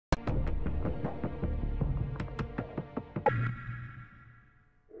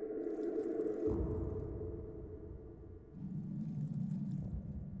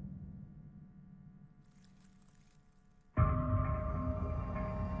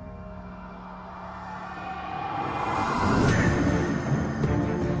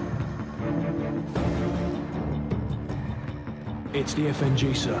It's the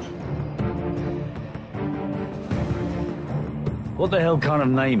FNG, sir. What the hell kind of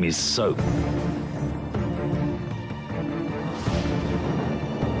name is Soap?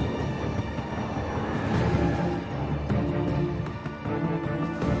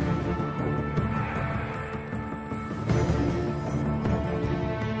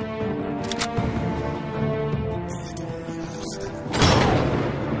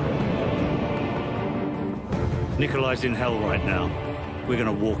 Nikolai's in hell right now. We're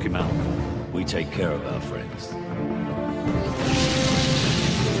gonna walk him out. We take care of our friends.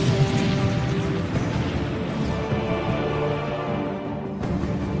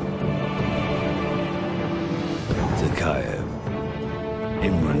 Zakhaev.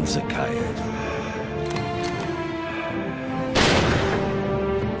 Imran Zakhaev.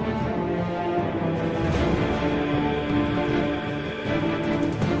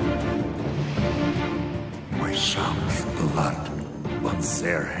 My son's blood on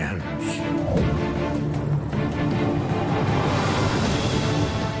their hands.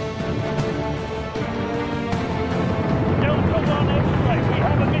 Delta 1 X-ray, we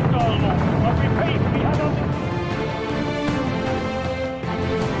have a missile launch. I repeat, we have a missile.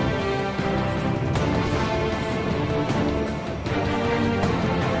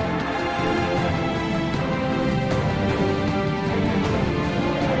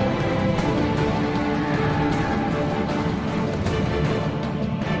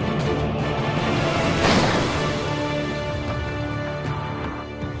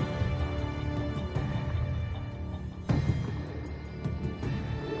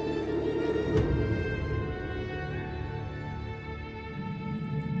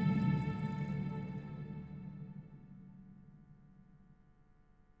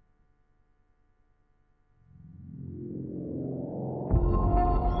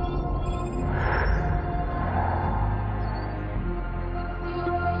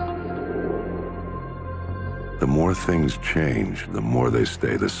 The more things change, the more they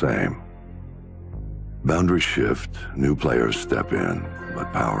stay the same. Boundaries shift, new players step in,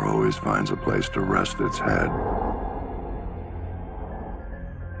 but power always finds a place to rest its head.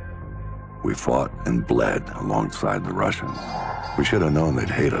 We fought and bled alongside the Russians. We should have known they'd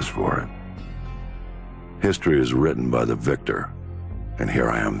hate us for it. History is written by the victor, and here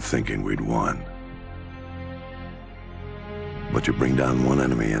I am thinking we'd won. But you bring down one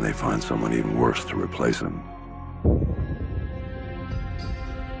enemy and they find someone even worse to replace him.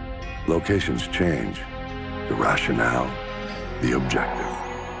 Locations change, the rationale, the objective.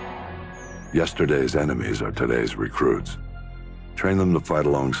 Yesterday's enemies are today's recruits. Train them to fight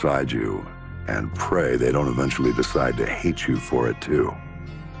alongside you, and pray they don't eventually decide to hate you for it too.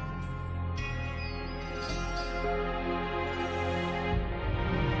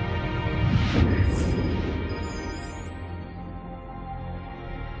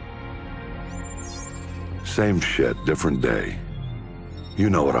 Same shit, different day. You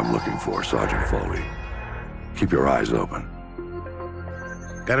know what I'm looking for, Sergeant Foley. Keep your eyes open.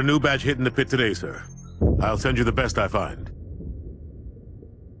 Got a new batch hit in the pit today, sir. I'll send you the best I find.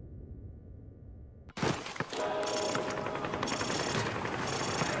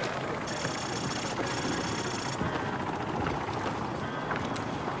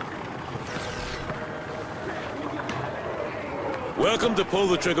 Welcome to Pull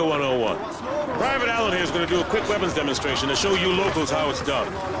the Trigger 101. Private Allen here is going to do a quick weapons demonstration to show you locals how it's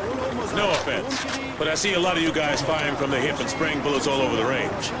done. No offense, but I see a lot of you guys firing from the hip and spraying bullets all over the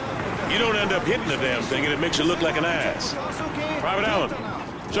range. You don't end up hitting the damn thing and it makes you look like an ass. Private Allen,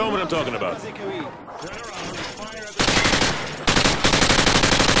 show them what I'm talking about. Turn around and fire at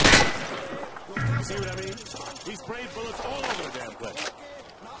the... See what I mean? He sprayed bullets all over the damn place.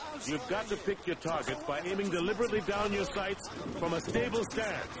 You've got to pick your targets by aiming deliberately down your sights from a stable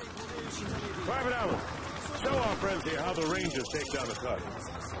stance. Private Allen, show our friends here how the Rangers take down the target.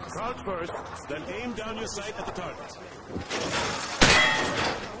 Crouch first, then aim down your sight at the target.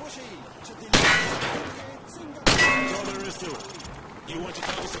 That's all there is to it. You want your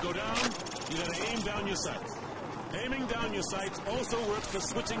targets to go down, you gotta aim down your sights. Aiming down your sights also works for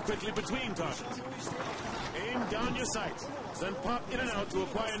switching quickly between targets. Aim down your sights, then pop in and out to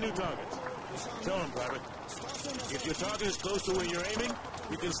acquire new targets. Show them, Private. If your target is close to where you're aiming,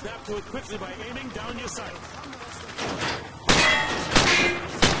 you can snap to it quickly by aiming down your sights.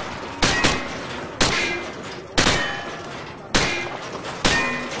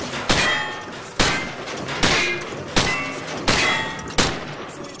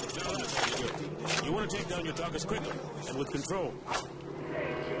 You want to take down your targets quickly and with control.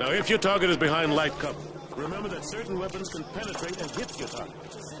 Now, if your target is behind light cover, remember that certain weapons can penetrate and hit your target.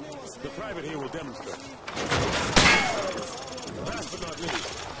 The private here will demonstrate. Last but not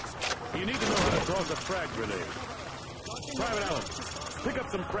least, you need to know how to toss a frag grenade. Private Allen, pick up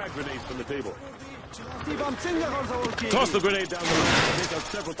some frag grenades from the table. Toss the grenade down the line and take out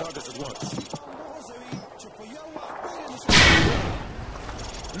several targets at once.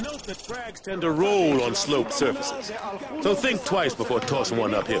 Note that frags tend to roll on sloped surfaces, so think twice before tossing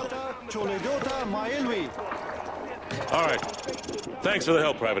one uphill. All right. Thanks for the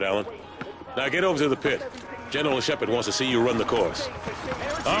help, Private Allen. Now get over to the pit. General Shepard wants to see you run the course.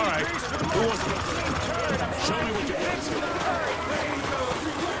 All right. Who wants to go first? Show me what you can.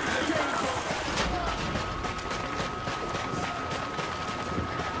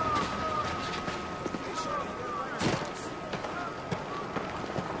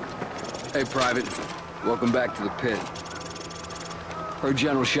 Hey, Private. Welcome back to the pit. Heard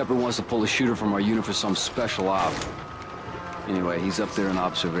General Shepard wants to pull a shooter from our unit for some special op. Anyway, he's up there in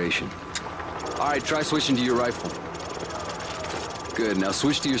observation. All right, try switching to your rifle. Good, now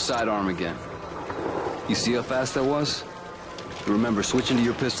switch to your sidearm again. You see how fast that was? Remember, switching to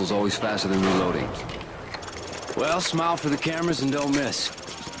your pistol's always faster than reloading. Well, smile for the cameras and don't miss.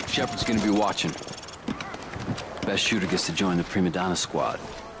 Shepard's gonna be watching. Best shooter gets to join the Prima Donna squad.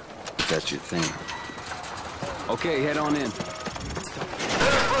 If that's your thing. Okay, head on in.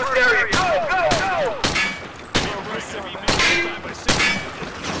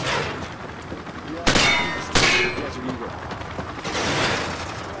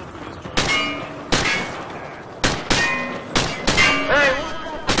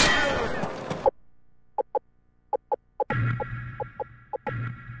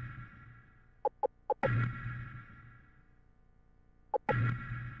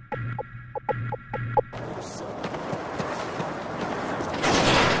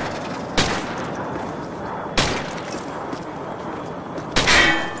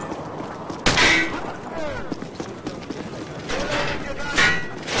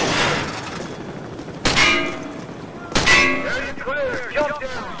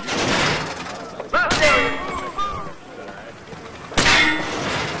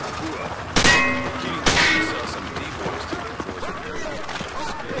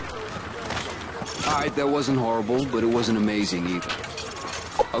 Alright, that wasn't horrible, but it wasn't amazing either.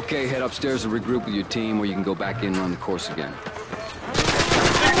 Okay, head upstairs and regroup with your team, or you can go back in and run the course again.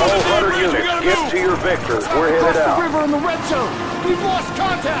 All Hunter units, get to your victors. We're headed out. River in the red zone. We've lost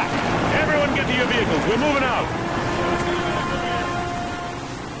contact. Everyone get to your vehicles. We're moving out.